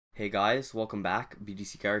Hey guys, welcome back.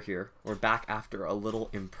 BGC Gar here. We're back after a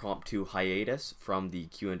little impromptu hiatus from the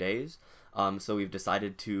Q&As. So we've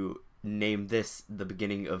decided to name this the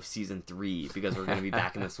beginning of Season 3 because we're going to be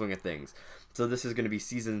back in the swing of things. So this is going to be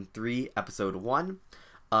Season 3, Episode 1.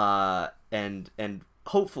 And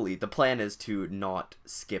hopefully the plan is to not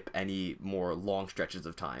skip any more long stretches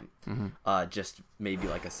of time. Just maybe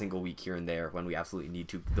like a single week here and there when we absolutely need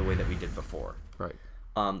to, the way that we did before. Right.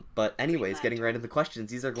 But anyways, getting right into the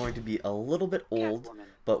questions, these are going to be a little bit old,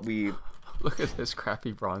 but we... Look at this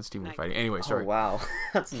crappy bronze team we're fighting. Anyway, sorry. Oh, wow.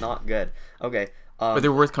 That's not good. Okay. But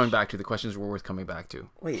they're worth coming back to. The questions were worth coming back to.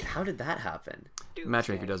 Wait, how did that happen?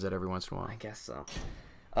 Matchmaker does that every once in a while. I guess so.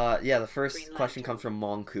 Yeah, the first question comes from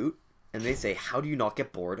Mong Koot. And they say, how do you not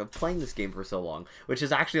get bored of playing this game for so long? Which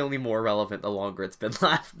is actually only more relevant the longer it's been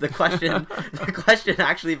left. The question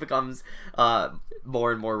actually becomes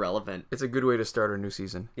more and more relevant. It's a good way to start our new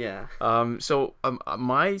season. Yeah.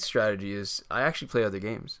 My strategy is I actually play other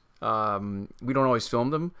games. We don't always film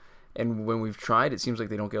them, and when we've tried, it seems like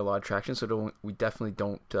they don't get a lot of traction. So we definitely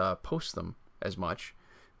don't post them as much.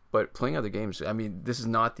 But playing other games, I mean, this is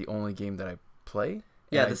not the only game that I play.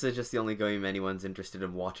 Yeah, this is just the only game anyone's interested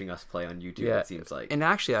in watching us play on YouTube, it seems like. And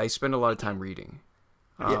actually, I spend a lot of time reading.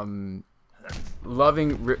 I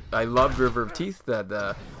loved River of Teeth,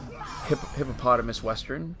 the Hippopotamus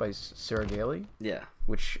Western by Sarah Gailey. Yeah.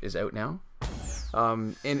 Which is out now.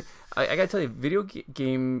 And I gotta tell you, video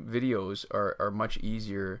game videos are much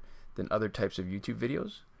easier than other types of YouTube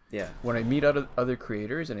videos. Yeah. When I meet other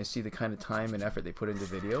creators and I see the kind of time and effort they put into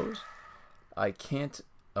videos, I can't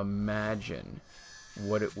imagine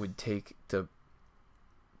what it would take to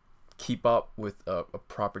keep up with a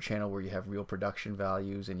proper channel where you have real production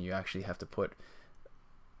values and you actually have to put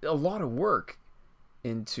a lot of work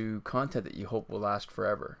into content that you hope will last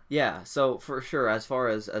forever. Yeah, so for sure, as far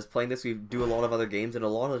as playing this, we do a lot of other games, and a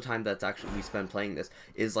lot of the time that's actually we spend playing this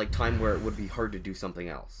is like time where it would be hard to do something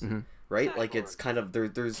else, right? Like it's kind of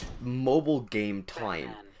there's mobile game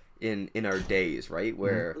time in our days, right,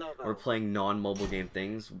 where we're playing non-mobile game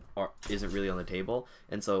things isn't really on the table,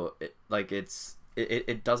 and so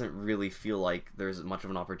it doesn't really feel like there's much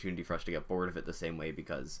of an opportunity for us to get bored of it the same way,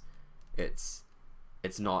 because it's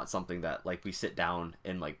not something that like we sit down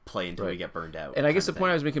and like play until we get burned out. And I guess the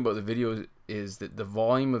point I was making about the videos is that the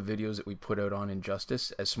volume of videos that we put out on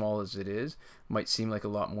Injustice, as small as it is, might seem like a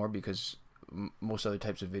lot more because most other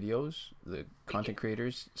types of videos, the content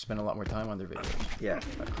creators spend a lot more time on their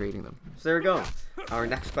videos. Creating them. So there we go. Our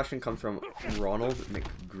next question comes from Ronald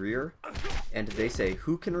McGrier, and they say,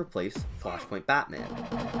 who can replace Flashpoint Batman?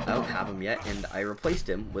 I don't have him yet, and I replaced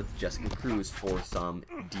him with Jessica Cruz for some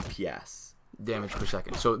DPS. Damage per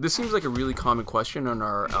second. So this seems like a really common question on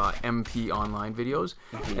our MP online videos,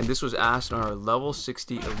 and this was asked on our level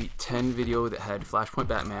 60 Elite 10 video that had Flashpoint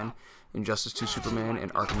Batman, Injustice 2 Superman,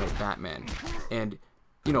 and Arkham Knight Batman. And,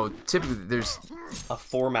 you know, typically there's a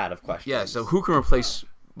format of questions. Yeah, so who can replace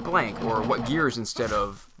blank, or what gears instead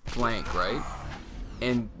of blank, right?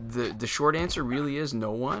 And the short answer really is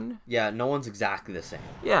no one. Yeah, no one's exactly the same.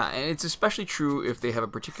 Yeah, and it's especially true if they have a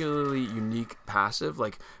particularly unique passive,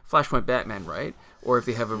 like Flashpoint Batman, right? Or if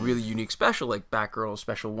they have a really unique special, like Batgirl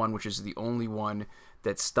Special 1, which is the only one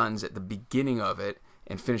that stuns at the beginning of it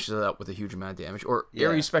and finishes it up with a huge amount of damage. Or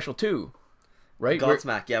Ares Special 2, right?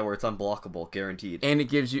 Godsmack, where it's unblockable, guaranteed. And it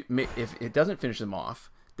gives you, if it doesn't finish them off,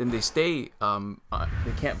 then they stay,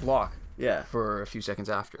 they can't block. For a few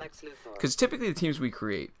seconds after. Because typically the teams we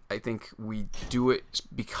create, I think we do it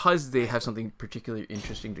because they have something particularly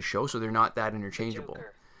interesting to show, so they're not that interchangeable.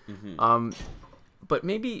 But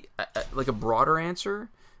maybe like a broader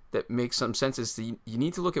answer that makes some sense is you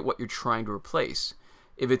need to look at what you're trying to replace.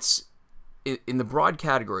 If it's in the broad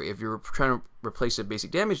category, if you're trying to replace a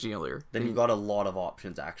basic damage dealer, then you've got a lot of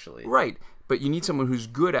options, actually. Right. But you need someone who's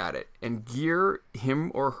good at it and gear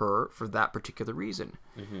him or her for that particular reason.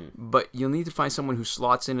 But you'll need to find someone who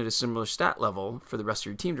slots in at a similar stat level for the rest of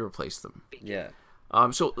your team to replace them. Yeah.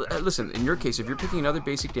 So listen, in your case, if you're picking another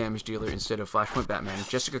basic damage dealer instead of Flashpoint Batman,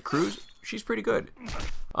 Jessica Cruz, she's pretty good.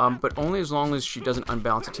 But only as long as she doesn't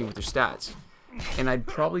unbalance the team with her stats. And I'd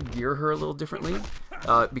probably gear her a little differently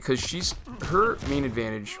because her main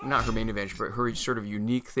advantage, not her main advantage, but her sort of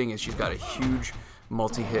unique thing is she's got a huge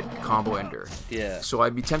multi-hit combo ender. Yeah. So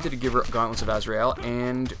I'd be tempted to give her Gauntlets of Azrael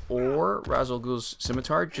and or Ra's al Ghul's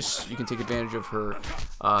Scimitar, just so you can take advantage of her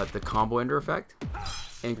the combo ender effect.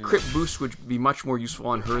 And crit boost would be much more useful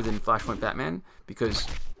on her than Flashpoint Batman, because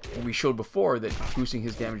we showed before that boosting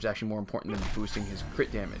his damage is actually more important than boosting his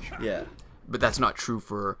crit damage. Yeah. But that's not true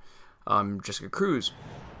for Jessica Cruz.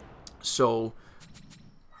 So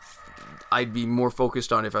I'd be more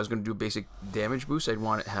focused on if I was going to do a basic damage boost, I'd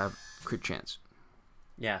want it to have crit chance.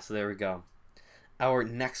 Yeah, so there we go. Our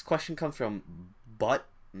next question comes from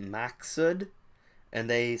Maqsood, and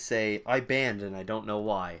they say, I banned and I don't know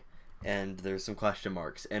why. And there's some question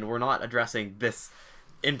marks. And we're not addressing this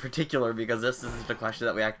in particular because this isn't a question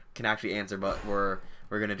that we can actually answer, but we're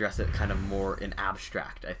going to address it kind of more in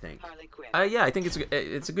abstract, I think. Yeah, I think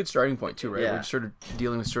it's a good starting point too, right? Yeah. We're sort of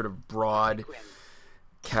dealing with sort of broad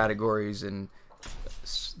categories and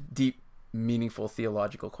deep, meaningful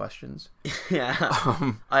theological questions.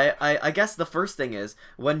 Yeah. I guess the first thing is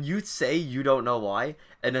when you say you don't know why,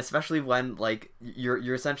 and especially when like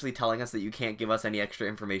you're essentially telling us that you can't give us any extra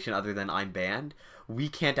information other than I'm banned, we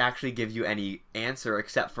can't actually give you any answer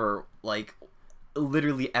except for like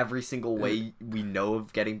literally every single way we know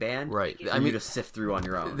of getting banned. Right. I mean, you to sift through on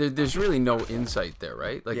your own. There's really no insight there,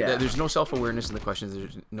 right? Like, Yeah. there's no self-awareness in the questions.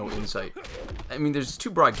 There's no insight. I mean, there's two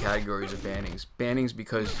broad categories of bannings. Bannings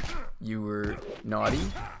because you were naughty,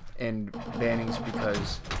 and bannings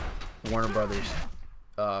because Warner Brothers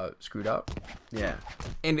screwed up. Yeah.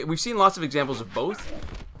 And we've seen lots of examples of both,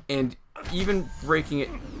 and even breaking it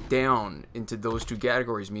down into those two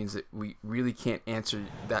categories means that we really can't answer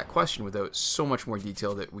that question without so much more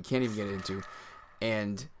detail that we can't even get into.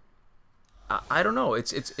 And I don't know.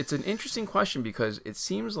 It's an interesting question because it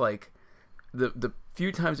seems like the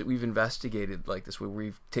few times that we've investigated like this, where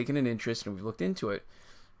we've taken an interest and we've looked into it,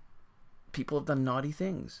 people have done naughty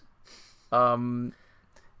things. And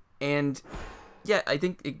yeah, I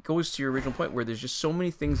think it goes to your original point where there's just so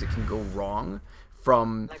many things that can go wrong,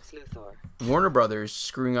 from Warner Brothers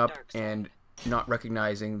screwing up and not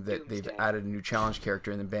recognizing that they've added a new challenge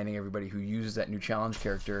character and then banning everybody who uses that new challenge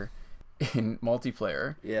character in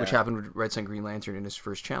multiplayer, which happened with Red Sun Green Lantern in his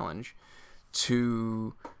first challenge,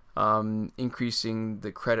 to increasing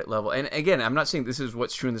the credit level. And again, I'm not saying this is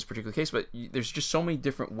what's true in this particular case, but there's just so many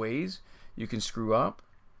different ways you can screw up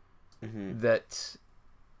that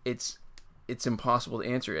it's impossible to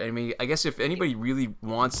answer. I mean, I guess if anybody really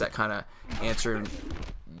wants that kind of answer,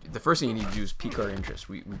 the first thing you need to do is pique our interest.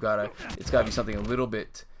 It's gotta be something a little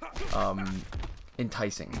bit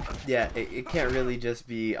enticing. Yeah, it can't really just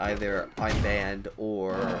be either I'm banned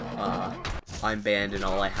or I'm banned and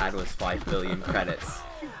all I had was 5 billion credits.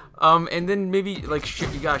 And then maybe like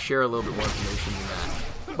you gotta share a little bit more information than that.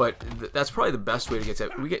 But that's probably the best way to get to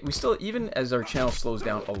it. We still, even as our channel slows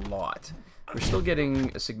down a lot, we're still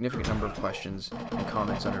getting a significant number of questions and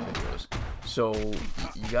comments on our videos. So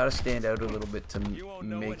you got to stand out a little bit to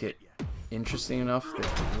make it interesting enough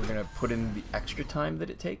that we're going to put in the extra time that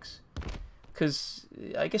it takes. Because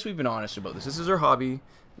I guess we've been honest about this. This is our hobby.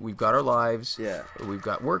 We've got our lives. Yeah. We've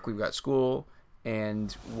got work. We've got school.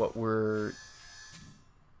 And what we're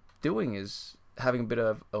doing is having a bit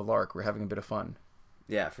of a lark. We're having a bit of fun.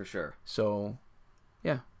 Yeah, for sure. So,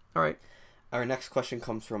 yeah. All right. Our next question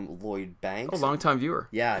comes from Lloyd Banks. Oh, long-time viewer.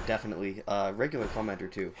 Yeah, definitely. Regular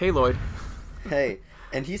commenter, too. Hey, Lloyd. Hey.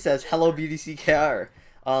 And he says, hello, BDCKR.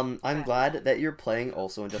 I'm glad that you're playing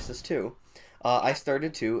also Injustice 2. I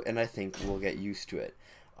started to, and I think we'll get used to it.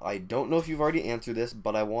 I don't know if you've already answered this,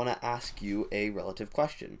 but I want to ask you a relative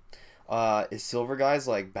question. Is silver guys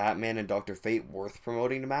like Batman and Dr. Fate worth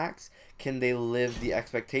promoting to max? Can they live the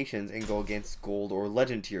expectations and go against gold or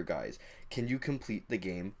legend tier guys? Can you complete the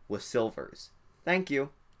game with silvers? Thank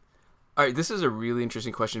you. All right, this is a really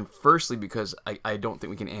interesting question. Firstly, because I don't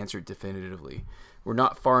think we can answer it definitively. We're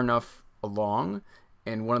not far enough along,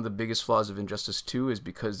 and one of the biggest flaws of Injustice 2 is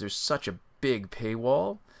because there's such a big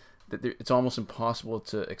paywall that it's almost impossible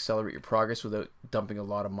to accelerate your progress without dumping a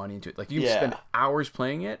lot of money into it. Like, you can spend hours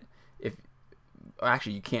playing it.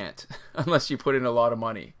 Actually, you can't unless you put in a lot of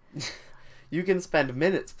money. You can spend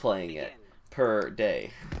minutes playing it per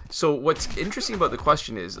day. So what's interesting about the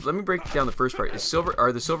question is, let me break down the first part.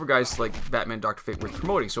 Are the silver guys like Batman, Dr. Fate worth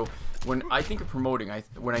promoting? So when I think of promoting,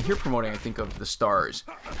 when I hear promoting, I think of the stars.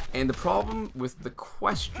 And the problem with the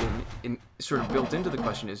question, sort of built into the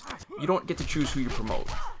question, is you don't get to choose who you promote.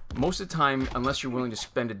 Most of the time, unless you're willing to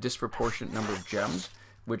spend a disproportionate number of gems,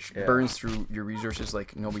 which burns through your resources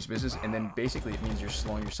like nobody's business, and then basically it means you're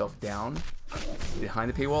slowing yourself down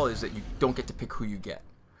behind the paywall, is that you don't get to pick who you get.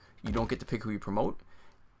 You don't get to pick who you promote.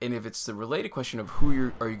 And if it's the related question of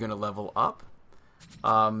who are you going to level up,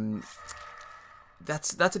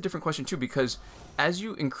 that's a different question too, because as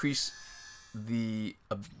you increase the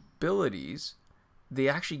abilities, they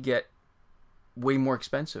actually get way more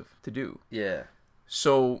expensive to do. Yeah.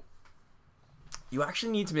 So you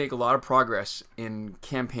actually need to make a lot of progress in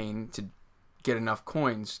campaign to get enough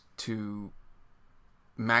coins to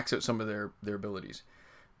max out some of their abilities.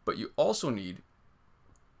 But you also need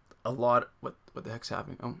a lot... What the heck's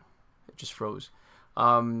happening? Oh, It just froze.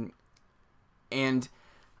 And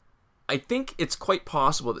I think it's quite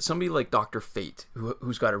possible that somebody like Dr. Fate,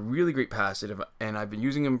 who's got a really great passive, and I've been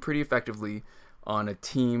using him pretty effectively on a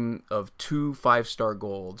team of 2 5-star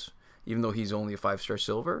golds, even though he's only a 5-star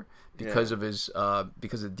silver, because of his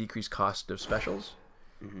because of the decreased cost of specials,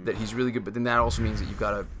 that he's really good. But then that also means that you've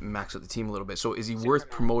got to max out the team a little bit. So is he worth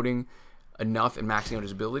promoting enough and maxing out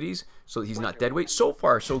his abilities so that he's not dead weight? So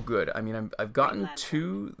far, so good. I mean, I've gotten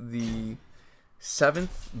to the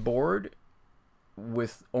 7th board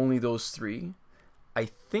with only those 3. I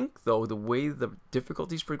think, though, the way the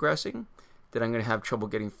difficulty's progressing, that I'm going to have trouble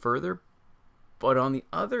getting further. But on the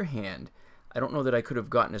other hand, I don't know that I could have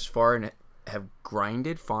gotten as far and have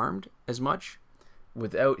farmed as much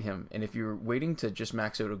without him. And if you're waiting to just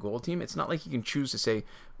max out a gold team, it's not like you can choose to say,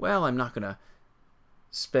 well, I'm not going to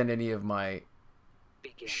spend any of my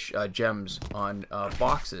gems on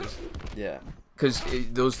boxes. Yeah. Because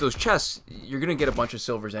those chests, you're going to get a bunch of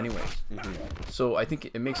silvers anyways. So I think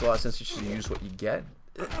it makes a lot of sense to just use what you get.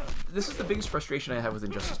 This is the biggest frustration I have with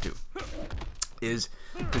Injustice 2. Is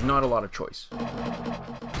there's not a lot of choice.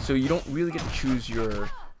 So you don't really get to choose your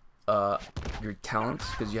talents,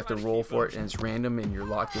 because you have to roll for it, and it's random, and you're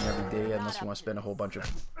locked in every day unless you want to spend a whole bunch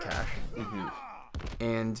of cash.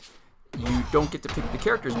 And you don't get to pick the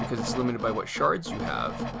characters because it's limited by what shards you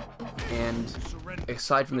have. And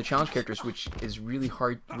aside from the challenge characters, which is really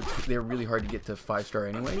hard, they're really hard to get to 5-star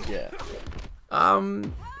anyway. Yeah.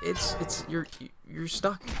 It's you're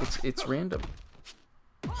stuck. It's random.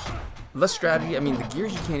 Less strategy. I mean, the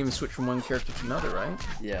gears, you can't even switch from one character to another, right?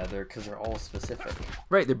 Yeah, because they're all specific.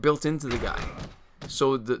 Right, they're built into the guy.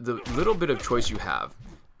 So the little bit of choice you have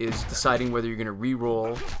is deciding whether you're going to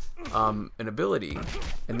re-roll an ability,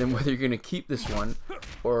 and then whether you're going to keep this one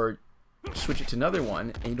or switch it to another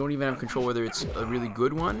one, and you don't even have control whether it's a really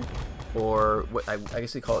good one or what I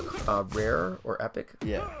guess they call it rare or epic.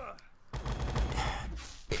 Yeah.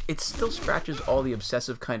 It still scratches all the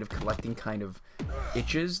obsessive kind of collecting kind of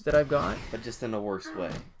itches that I've got, but just in a worse way.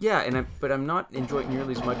 Yeah, but I'm not enjoying it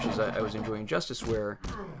nearly as much as I was enjoying Injustice, where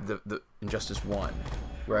the Injustice 1,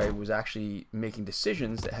 where I was actually making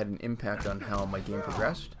decisions that had an impact on how my game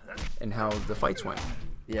progressed and how the fights went.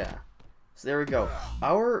 Yeah. So there we go.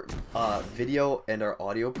 Our video and our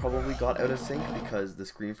audio probably got out of sync because the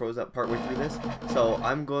screen froze up partway through this. So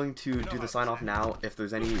I'm going to do the sign off now. If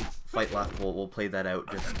there's any fight left, we'll play that out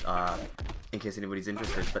just in case anybody's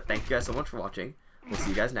interested. But thank you guys so much for watching. We'll see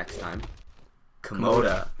you guys next time.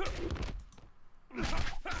 Komoda.